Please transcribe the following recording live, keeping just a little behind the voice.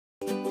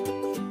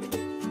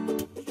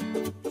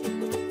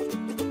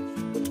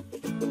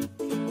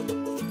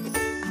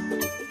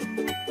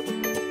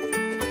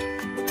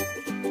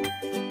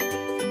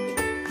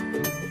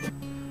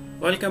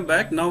Welcome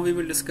back. Now we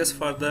will discuss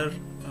further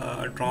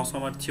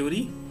transformer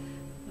theory.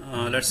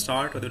 Let's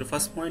start with the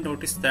first point.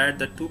 Notice that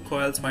the two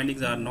coils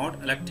windings are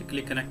not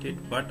electrically connected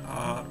but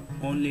are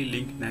only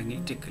linked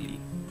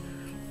magnetically.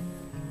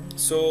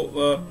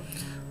 So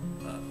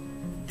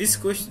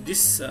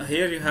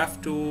here you have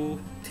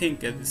to think.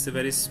 This is a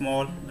very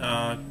small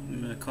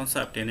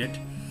concept in it.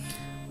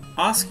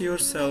 Ask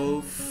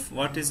yourself,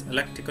 what is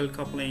electrical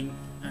coupling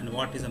and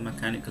what is a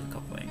mechanical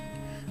coupling?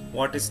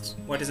 What is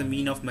the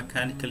meaning of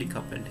mechanically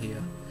coupled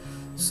here?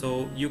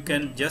 So you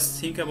can just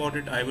think about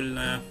it. I will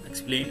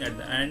explain at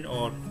the end.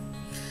 Or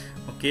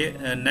okay,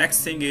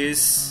 next thing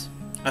is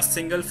a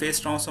single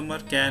phase transformer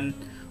can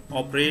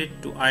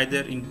operate to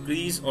either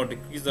increase or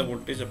decrease the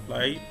voltage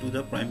applied to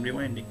the primary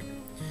winding.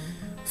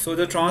 So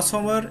the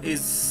transformer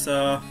is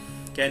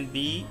can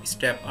be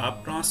step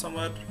up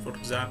transformer. For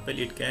example,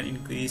 it can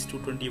increase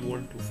 220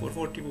 volt to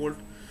 440 volt.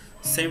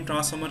 Same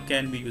transformer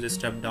can be used as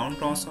step down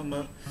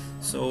transformer,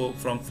 so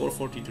from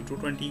 440 to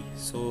 220.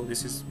 So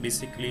this is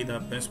basically the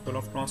principle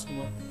of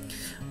transformer.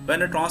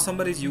 When a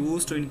transformer is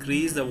used to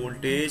increase the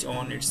voltage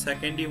on its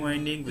secondary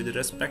winding with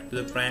respect to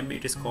the primary,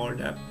 it is called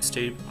a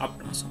step up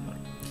transformer.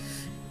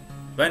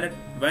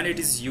 When it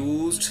is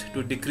used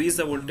to decrease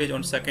the voltage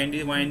on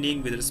secondary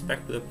winding with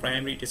respect to the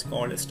primary, it is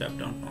called a step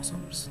down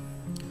transformers.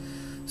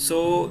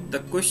 So the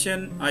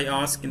question I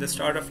asked in the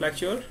start of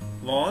lecture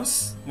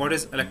was, what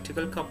is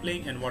electrical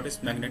coupling and what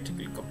is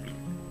magnetical coupling?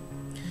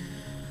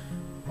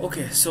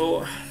 Okay,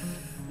 so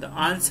the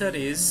answer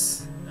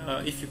is,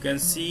 if you can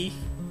see,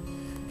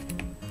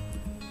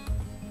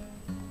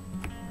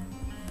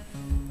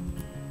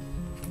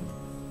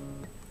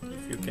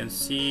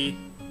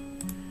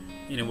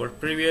 in our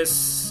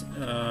previous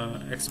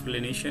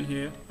explanation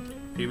here,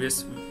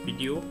 previous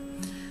video,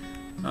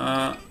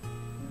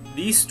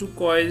 these two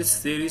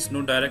coils, there is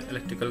no direct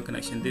electrical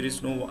connection. There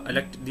is no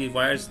these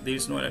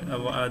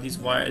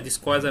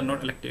coils are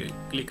not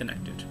electrically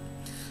connected.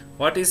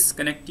 What is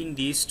connecting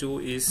these two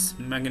is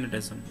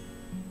magnetism.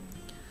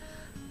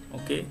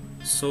 Okay,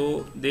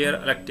 so they are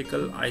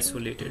electrical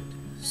isolated.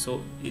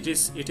 So it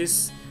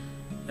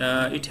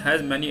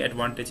has many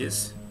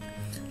advantages,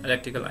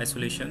 electrical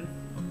isolation.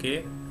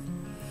 Okay,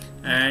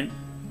 and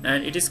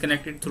it is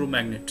connected through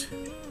magnetism.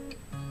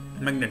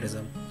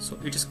 So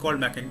it is called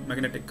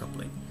magnetic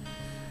coupling.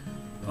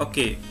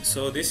 Okay,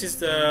 so this is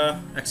the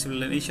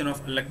explanation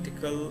of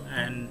electrical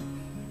and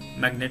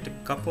magnetic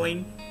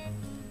coupling.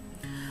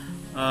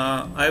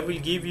 I will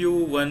give you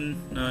one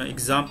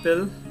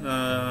example.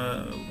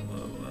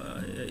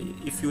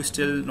 If you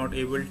still not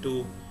able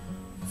to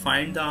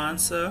find the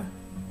answer,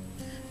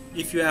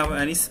 if you have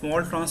any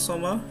small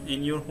transformer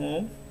in your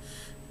home,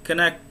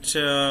 connect,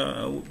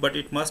 but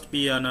it must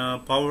be on a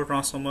power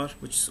transformer,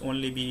 which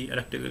only be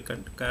electrically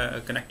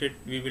connected.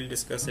 We will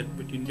discuss it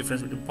between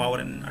difference between power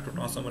and auto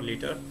transformer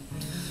later.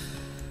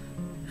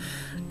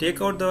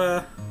 Take out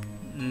the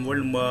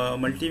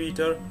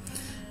multimeter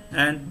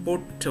and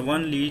put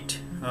one lead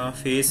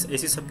phase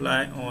AC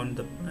supply on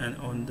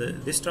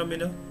this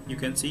terminal. You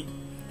can see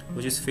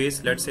which is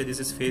phase. Let's say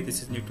this is phase,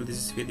 this is neutral, this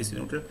is phase, this is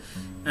neutral,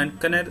 and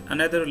connect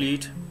another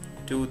lead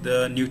to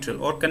the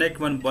neutral, or connect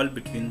one bulb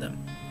between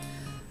them.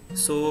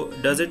 So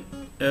does it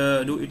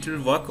it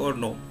will work or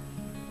no?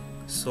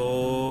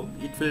 So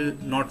it will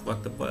not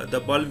work. The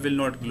bulb will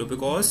not glow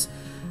because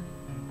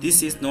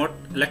this is not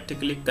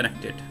electrically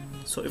connected.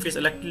 So if it's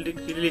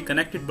electrically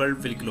connected,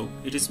 bulb will glow.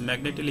 It is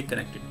magnetically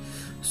connected.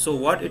 So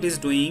what it is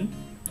doing,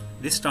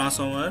 this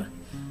transformer,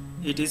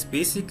 it is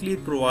basically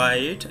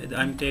provide,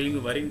 I'm telling you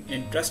a very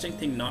interesting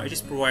thing now, it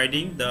is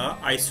providing the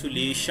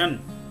isolation.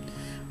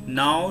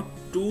 Now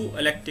two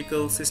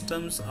electrical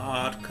systems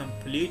are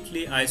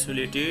completely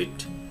isolated.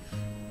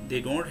 They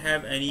don't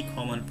have any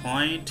common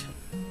point,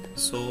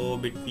 so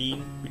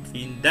between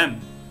them.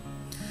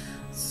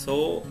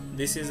 So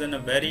this is a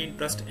very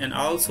interesting, and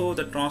also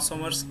the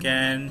transformers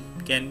can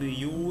be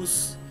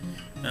used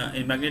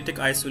in magnetic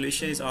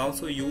isolation, is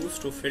also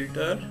used to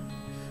filter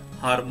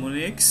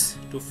harmonics,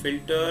 to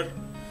filter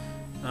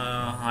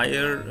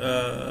higher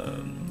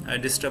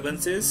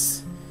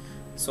disturbances.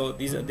 So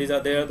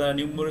there are the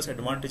numerous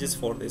advantages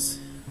for this.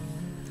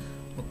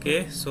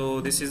 Okay,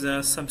 so this is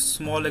some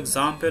small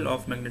example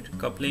of magnetic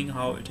coupling,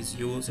 how it is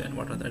used and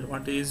what are the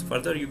advantages.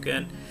 Further you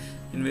can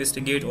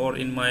investigate, or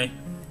in my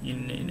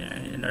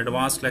in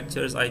advanced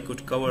lectures I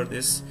could cover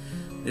this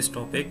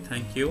topic.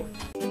 Thank you.